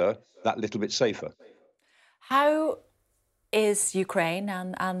Odessa that little bit safer. How is Ukraine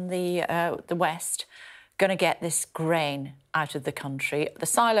and the West going to get this grain out of the country? The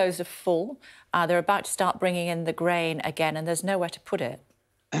silos are full. They're about to start bringing in the grain again, and there's nowhere to put it.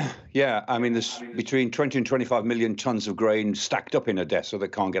 Yeah, I mean, there's between 20 and 25 million tons of grain stacked up in Odessa that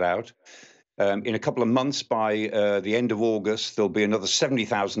can't get out. In a couple of months, by the end of August, there'll be another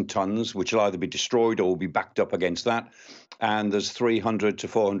 70,000 tons, which will either be destroyed or will be backed up against that. And there's 300 to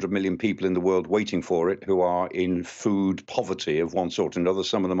 400 million people in the world waiting for it who are in food poverty of one sort or another,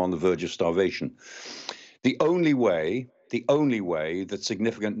 some of them on the verge of starvation. The only way that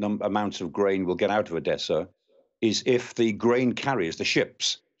significant amounts of grain will get out of Odessa is if the grain carriers, the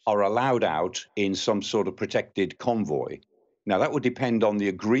ships, are allowed out in some sort of protected convoy. Now, that would depend on the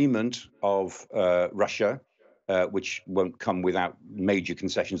agreement of Russia, which won't come without major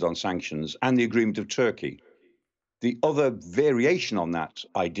concessions on sanctions, and the agreement of Turkey. The other variation on that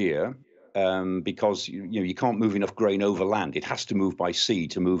idea, because you can't move enough grain over land, it has to move by sea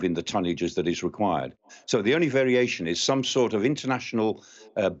to move in the tonnages that is required. So the only variation is some sort of international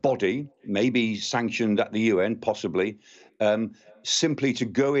body, maybe sanctioned at the UN, possibly, simply to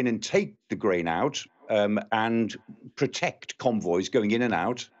go in and take the grain out and protect convoys going in and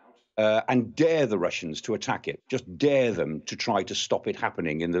out, and dare the Russians to attack it. Just dare them to try to stop it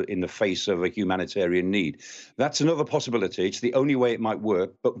happening in the face of a humanitarian need. That's another possibility. It's the only way it might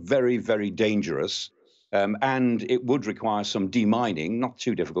work, but very, very dangerous. And it would require some demining, not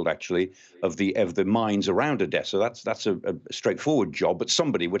too difficult actually, of the mines around Odessa. That's a straightforward job, but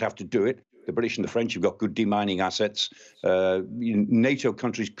somebody would have to do it. The British and the French have got good demining assets. NATO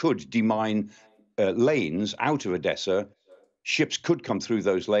countries could demine lanes out of Odessa. Ships could come through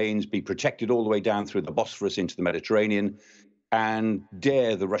those lanes, be protected all the way down through the Bosphorus into the Mediterranean, and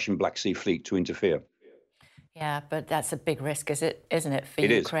dare the Russian Black Sea Fleet to interfere. Yeah, but that's a big risk, isn't it, for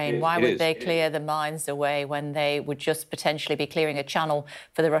Ukraine? Why would they clear the mines away when they would just potentially be clearing a channel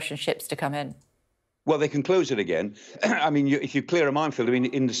for the Russian ships to come in? Well, they can close it again. I mean, if you clear a minefield, I mean,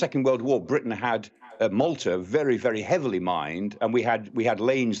 in the Second World War, Britain had Malta very, very heavily mined, and we had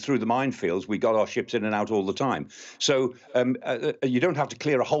lanes through the minefields. We got our ships in and out all the time. So you don't have to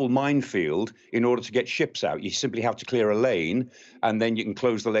clear a whole minefield in order to get ships out. You simply have to clear a lane, and then you can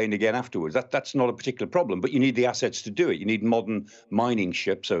close the lane again afterwards. That's not a particular problem, but you need the assets to do it. You need modern mining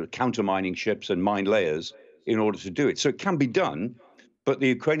ships, or counter-mining ships and mine layers in order to do it. So it can be done, but the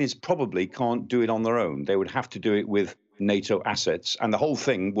Ukrainians probably can't do it on their own. They would have to do it with NATO assets, and the whole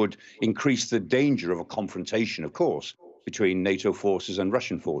thing would increase the danger of a confrontation, of course, between NATO forces and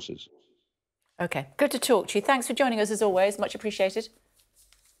Russian forces. OK, good to talk to you. Thanks for joining us, as always. Much appreciated.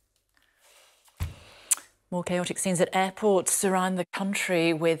 More chaotic scenes at airports around the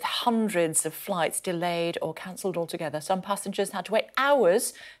country with hundreds of flights delayed or cancelled altogether. Some passengers had to wait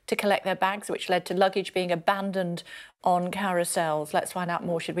hours to collect their bags, which led to luggage being abandoned on carousels. Let's find out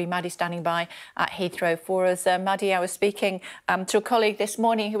more, should we? Maddie standing by at Heathrow for us. Maddie, I was speaking to a colleague this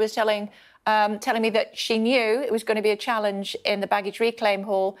morning who was telling me that she knew it was going to be a challenge in the baggage reclaim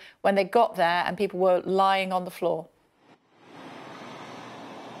hall when they got there and people were lying on the floor.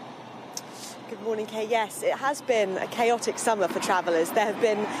 Good morning, Kay. Yes, it has been a chaotic summer for travellers. There have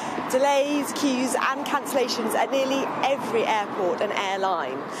been delays, queues and cancellations at nearly every airport and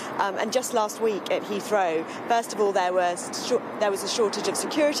airline. And just last week at Heathrow, first of all, there was a shortage of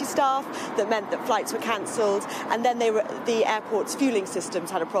security staff that meant that flights were cancelled. And then the airport's fueling systems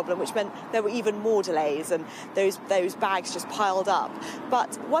had a problem, which meant there were even more delays and those bags just piled up.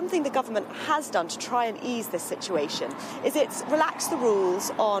 But one thing the government has done to try and ease this situation is it's relaxed the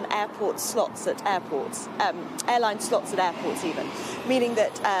rules on airport slots at airports, airline slots at airports even, meaning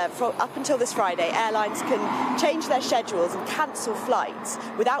that up until this Friday, airlines can change their schedules and cancel flights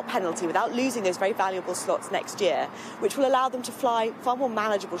without penalty, without losing those very valuable slots next year, which will allow them to fly far more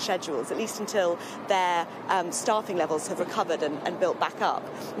manageable schedules, at least until their staffing levels have recovered and built back up.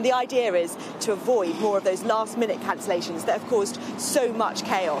 And the idea is to avoid more of those last-minute cancellations that have caused so much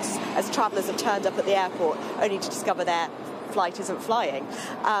chaos as travellers have turned up at the airport only to discover their flight isn't flying.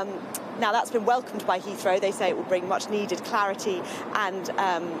 Now, that's been welcomed by Heathrow. They say it will bring much needed clarity and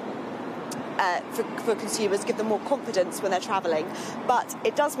for consumers, give them more confidence when they're travelling. But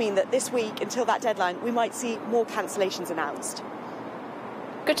it does mean that this week, until that deadline, we might see more cancellations announced.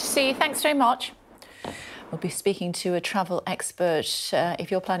 Good to see you. Thanks very much. We'll be speaking to a travel expert if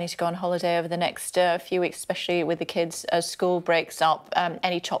you're planning to go on holiday over the next few weeks, especially with the kids as school breaks up.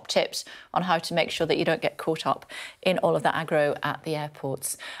 Any top tips on how to make sure that you don't get caught up in all of that aggro at the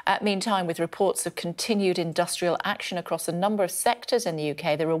airports. Meantime, with reports of continued industrial action across a number of sectors in the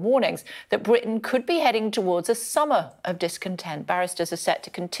UK, there are warnings that Britain could be heading towards a summer of discontent. Barristers are set to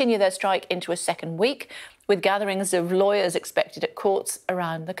continue their strike into a second week, with gatherings of lawyers expected at courts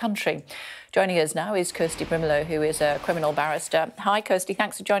around the country. Joining us now is Kirsty Brimelow, who is a criminal barrister. Hi, Kirsty.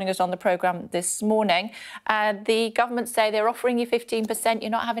 Thanks for joining us on the programme this morning. The government say they're offering you 15%.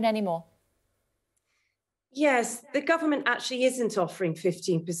 You're not having any more. Yes, the government actually isn't offering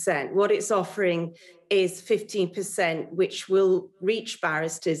 15%. What it's offering is 15%, which will reach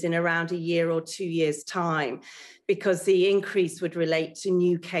barristers in around a year or 2 years' time, because the increase would relate to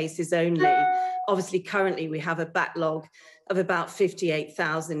new cases only. Obviously, currently we have a backlog of about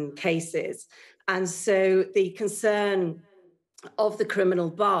 58,000 cases. And so the concern of the criminal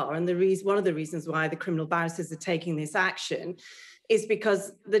bar, and one of the reasons why the criminal barristers are taking this action, is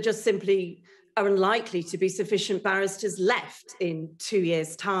because there just simply are unlikely to be sufficient barristers left in 2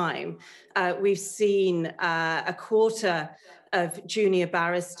 years' time. We've seen a quarter of junior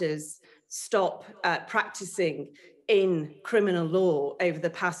barristers stop practicing in criminal law over the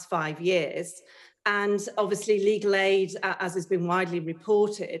past 5 years. And obviously legal aid, as has been widely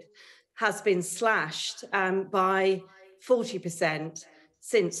reported, has been slashed by 40%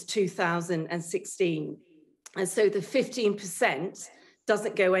 since 2016. And so the 15%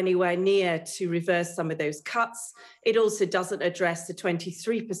 doesn't go anywhere near to reverse some of those cuts. It also doesn't address the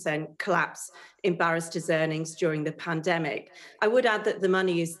 23% collapse in barristers' earnings during the pandemic. I would add that the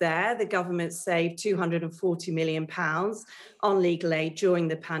money is there. The government saved £240 million on legal aid during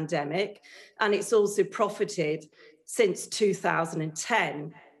the pandemic, and it's also profited since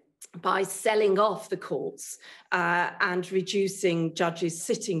 2010 by selling off the courts and reducing judges'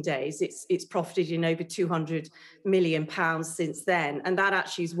 sitting days. It's profited in over £200 million since then. And that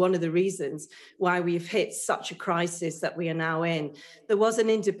actually is one of the reasons why we've hit such a crisis that we are now in. There was an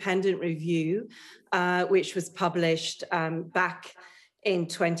independent review which was published back in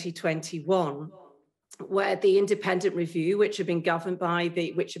 2021, where the independent review, which had been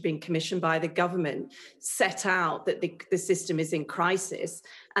commissioned by the government, set out that the system is in crisis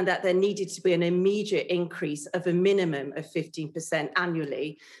and that there needed to be an immediate increase of a minimum of 15%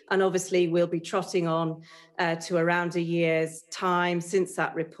 annually. And obviously we'll be trotting on to around a year's time since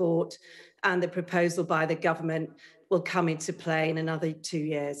that report, and the proposal by the government will come into play in another 2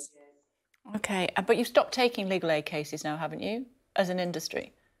 years. OK, but you've stopped taking legal aid cases now, haven't you, as an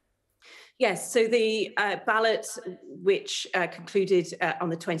industry? Yes, so the ballot, which concluded on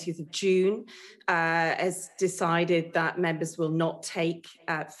the 20th of June, has decided that members will not take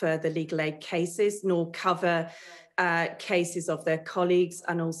further legal aid cases, nor cover cases of their colleagues,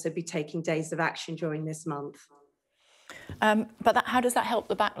 and also be taking days of action during this month. But how does that help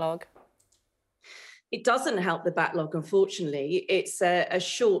the backlog? It doesn't help the backlog, unfortunately. It's a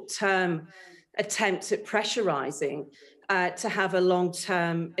short-term attempt at pressurising to have a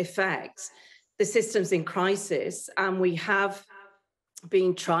long-term effect. The system's in crisis, and we have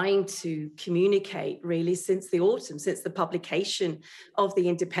been trying to communicate really since the autumn, since the publication of the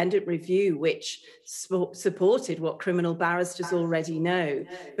independent review, which supported what criminal barristers already know,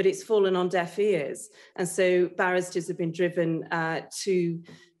 but it's fallen on deaf ears. And so barristers have been driven to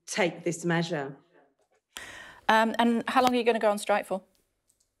take this measure. And how long are you going to go on strike for?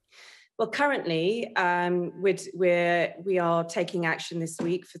 Well, currently, we are taking action this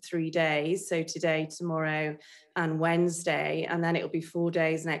week for 3 days. So today, tomorrow, and Wednesday, and then it'll be 4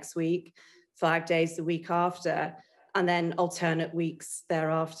 days next week, 5 days the week after, and then alternate weeks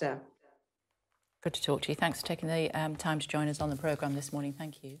thereafter. Good to talk to you. Thanks for taking the time to join us on the programme this morning.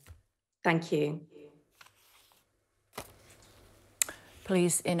 Thank you. Thank you.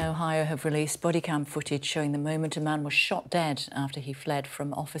 Police in Ohio have released body cam footage showing the moment a man was shot dead after he fled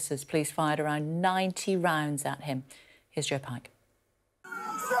from officers. Police fired around 90 rounds at him. Here's Joe Pike.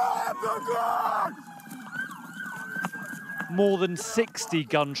 More than 60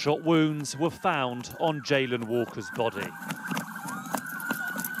 gunshot wounds were found on Jaylen Walker's body.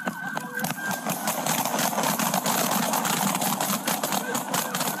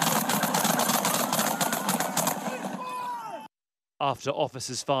 After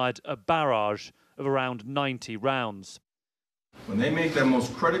officers fired a barrage of around 90 rounds. When they make that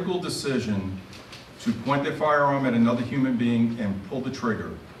most critical decision to point their firearm at another human being and pull the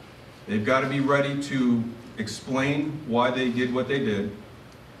trigger, they've got to be ready to explain why they did what they did.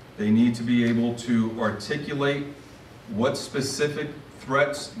 They need to be able to articulate what specific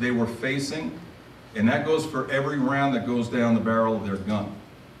threats they were facing, and that goes for every round that goes down the barrel of their gun.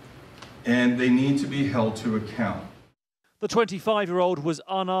 And they need to be held to account. The 25-year-old was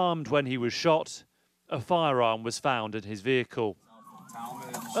unarmed when he was shot. A firearm was found in his vehicle.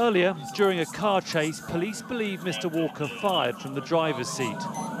 Earlier, during a car chase, police believe Mr. Walker fired from the driver's seat.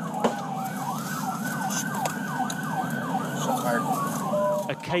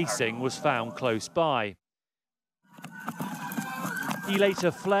 A casing was found close by. He later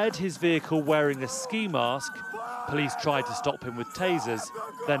fled his vehicle wearing a ski mask. Police tried to stop him with tasers,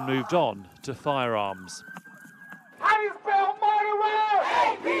 then moved on to firearms.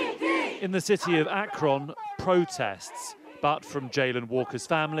 In the city of Akron, protests, but from Jaylen Walker's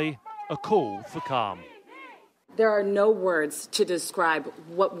family, a call for calm. There are no words to describe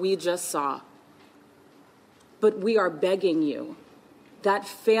what we just saw, but we are begging you. That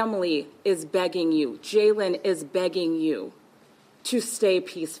family is begging you. Jaylen is begging you to stay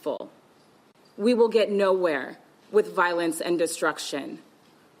peaceful. We will get nowhere with violence and destruction,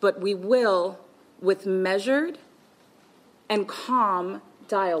 but we will with measured and calm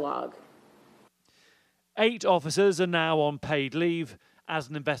dialogue. 8 officers are now on paid leave as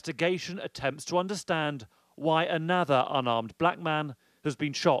an investigation attempts to understand why another unarmed black man has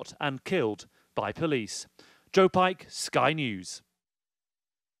been shot and killed by police. Joe Pike, Sky News.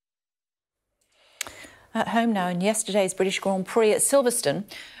 At home now, and yesterday's British Grand Prix at Silverstone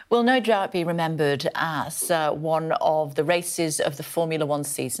will no doubt be remembered as one of the races of the Formula One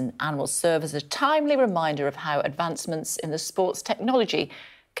season and will serve as a timely reminder of how advancements in the sport's technology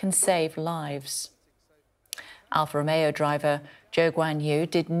can save lives. Alfa Romeo driver Zhou Guanyo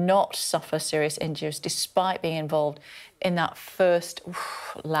did not suffer serious injuries despite being involved in that first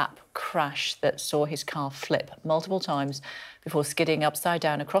lap crash that saw his car flip multiple times before skidding upside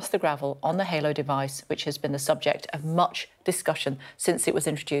down across the gravel on the Halo device, which has been the subject of much discussion since it was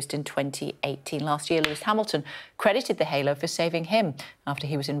introduced in 2018. Last year, Lewis Hamilton credited the Halo for saving him after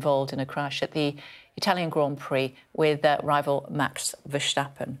he was involved in a crash at the Italian Grand Prix with rival Max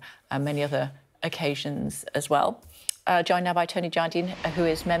Verstappen and many other occasions as well. Joined now by Tony Jardine, who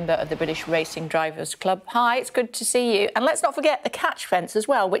is member of the British Racing Drivers Club. Hi, it's good to see you. And let's not forget the catch fence as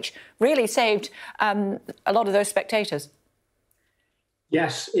well, which really saved a lot of those spectators.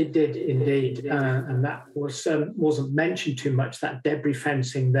 Yes, it did indeed. And that wasn't mentioned too much, that debris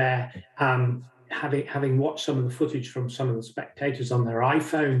fencing there. Having watched some of the footage from some of the spectators on their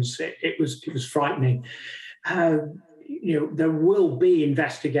iPhones, it was frightening. There will be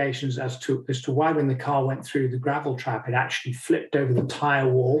investigations as to why, when the car went through the gravel trap, it actually flipped over the tyre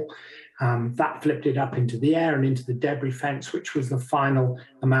wall. That flipped it up into the air and into the debris fence, which was the final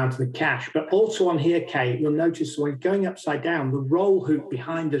amount of the crash. But also on here, Kate, you'll notice when going upside down, the roll hoop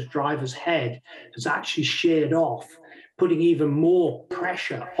behind the driver's head has actually sheared off, putting even more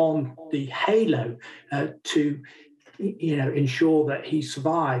pressure on the Halo to ensure that he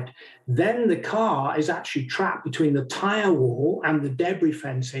survived. Then the car is actually trapped between the tyre wall and the debris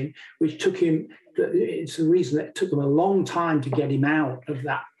fencing, which took him, it's the reason that it took them a long time to get him out of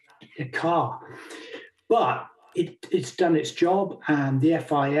that a car. But it's done its job, and the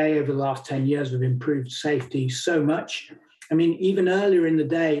FIA over the last 10 years have improved safety so much. I mean, even earlier in the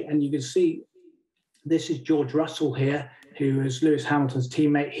day, and you can see this is George Russell here, who is Lewis Hamilton's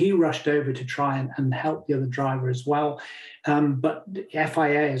teammate. He rushed over to try and help the other driver as well. But the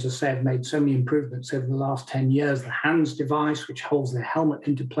FIA, as I say, have made so many improvements over the last 10 years. The hands device, which holds the helmet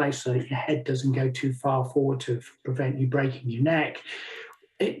into place so that your head doesn't go too far forward to prevent you breaking your neck.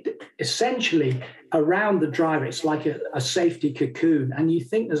 Essentially, around the driver, it's like a safety cocoon. And you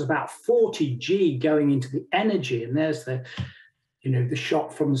think there's about 40 G going into the energy. And there's the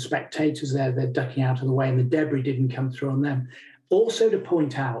shot from the spectators there. They're ducking out of the way and the debris didn't come through on them. Also to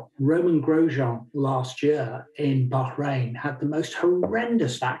point out, Romain Grosjean last year in Bahrain had the most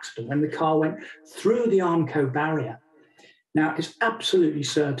horrendous accident when the car went through the Armco barrier. Now, it's absolutely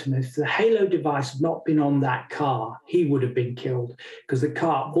certain if the halo device had not been on that car, he would have been killed, because the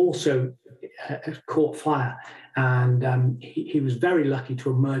car also caught fire. And he was very lucky to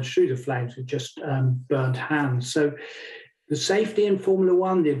emerge through the flames with just burnt hands. So the safety in Formula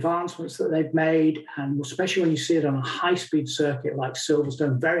One, the advancements that they've made, and especially when you see it on a high-speed circuit like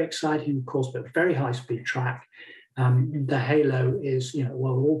Silverstone, very exciting, of course, but very high-speed track. The halo is,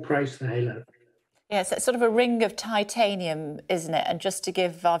 all praise to the halo. Yes, it's sort of a ring of titanium, isn't it? And just to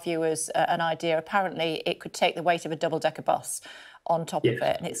give our viewers an idea, apparently it could take the weight of a double-decker bus on top of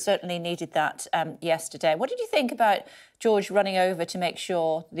it, and it certainly needed that yesterday. What did you think about George running over to make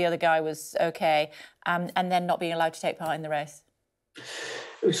sure the other guy was OK and then not being allowed to take part in the race?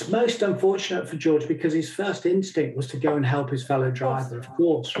 It was most unfortunate for George because his first instinct was to go and help his fellow driver. Of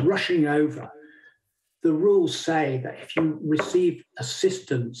course, rushing over. The rules say that if you receive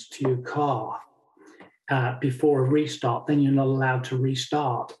assistance to your car before a restart, then you're not allowed to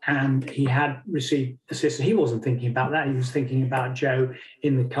restart. And he had received assistance. He wasn't thinking about that. He was thinking about Zhou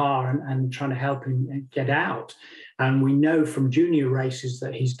in the car and trying to help him get out. And we know from junior races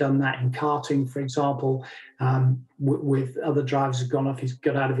that he's done that in karting, for example, with other drivers have gone off, he's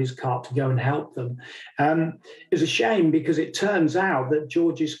got out of his car to go and help them. It's a shame because it turns out that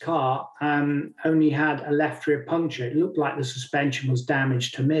George's car only had a left rear puncture. It looked like the suspension was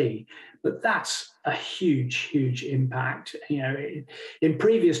damaged to me. But that's a huge, huge impact. In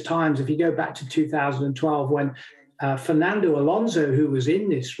previous times, if you go back to 2012, when Fernando Alonso, who was in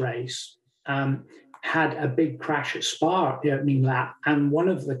this race, had a big crash at Spa at the opening lap, and one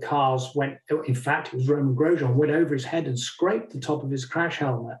of the cars went, in fact, it was Romain Grosjean, went over his head and scraped the top of his crash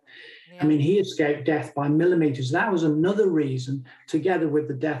helmet. Yeah. I mean, he escaped death by millimeters. That was another reason, together with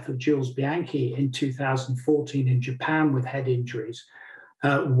the death of Jules Bianchi in 2014 in Japan with head injuries,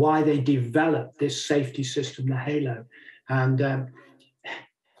 why they developed this safety system, the Halo. And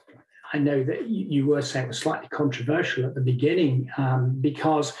I know that you were saying it was slightly controversial at the beginning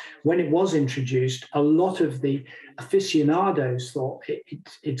because when it was introduced, a lot of the aficionados thought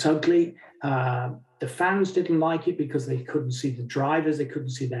it's ugly. The fans didn't like it because they couldn't see the drivers, they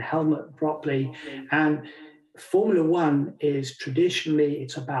couldn't see their helmet properly. And Formula One is traditionally,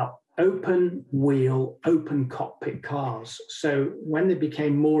 it's about open wheel, open cockpit cars. So when they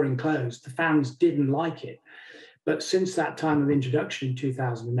became more enclosed, the fans didn't like it. But since that time of introduction in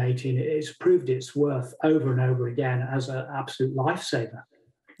 2018, it's proved its worth over and over again as an absolute lifesaver.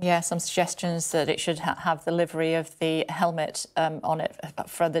 Yeah, some suggestions that it should have the livery of the helmet on it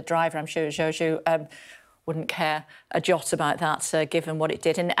for the driver. I'm sure Zhou wouldn't care a jot about that, given what it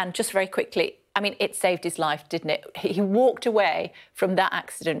did. And just very quickly, I mean, it saved his life, didn't it? He walked away from that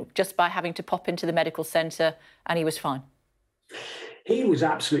accident just by having to pop into the medical centre and he was fine. He was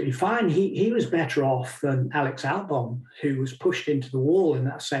absolutely fine. He was better off than Alex Albon, who was pushed into the wall in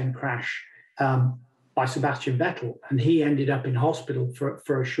that same crash by Sebastian Vettel. And he ended up in hospital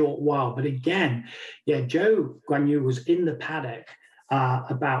for a short while. But again, Zhou Guanyo was in the paddock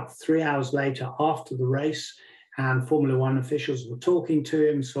about 3 hours later after the race. And Formula One officials were talking to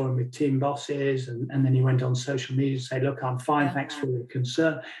him, saw him with team bosses, and then he went on social media to say, look, I'm fine, thanks for your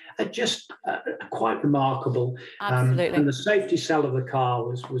concern. Just quite remarkable. Absolutely. And the safety cell of the car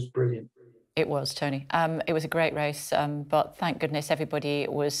was brilliant. It was, Tony. It was a great race, but thank goodness everybody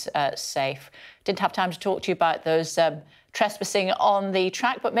was safe. Didn't have time to talk to you about those trespassing on the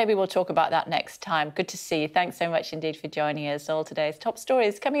track, but maybe we'll talk about that next time. Good to see you. Thanks so much indeed for joining us. All today's top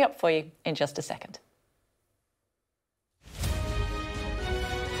stories coming up for you in just a second.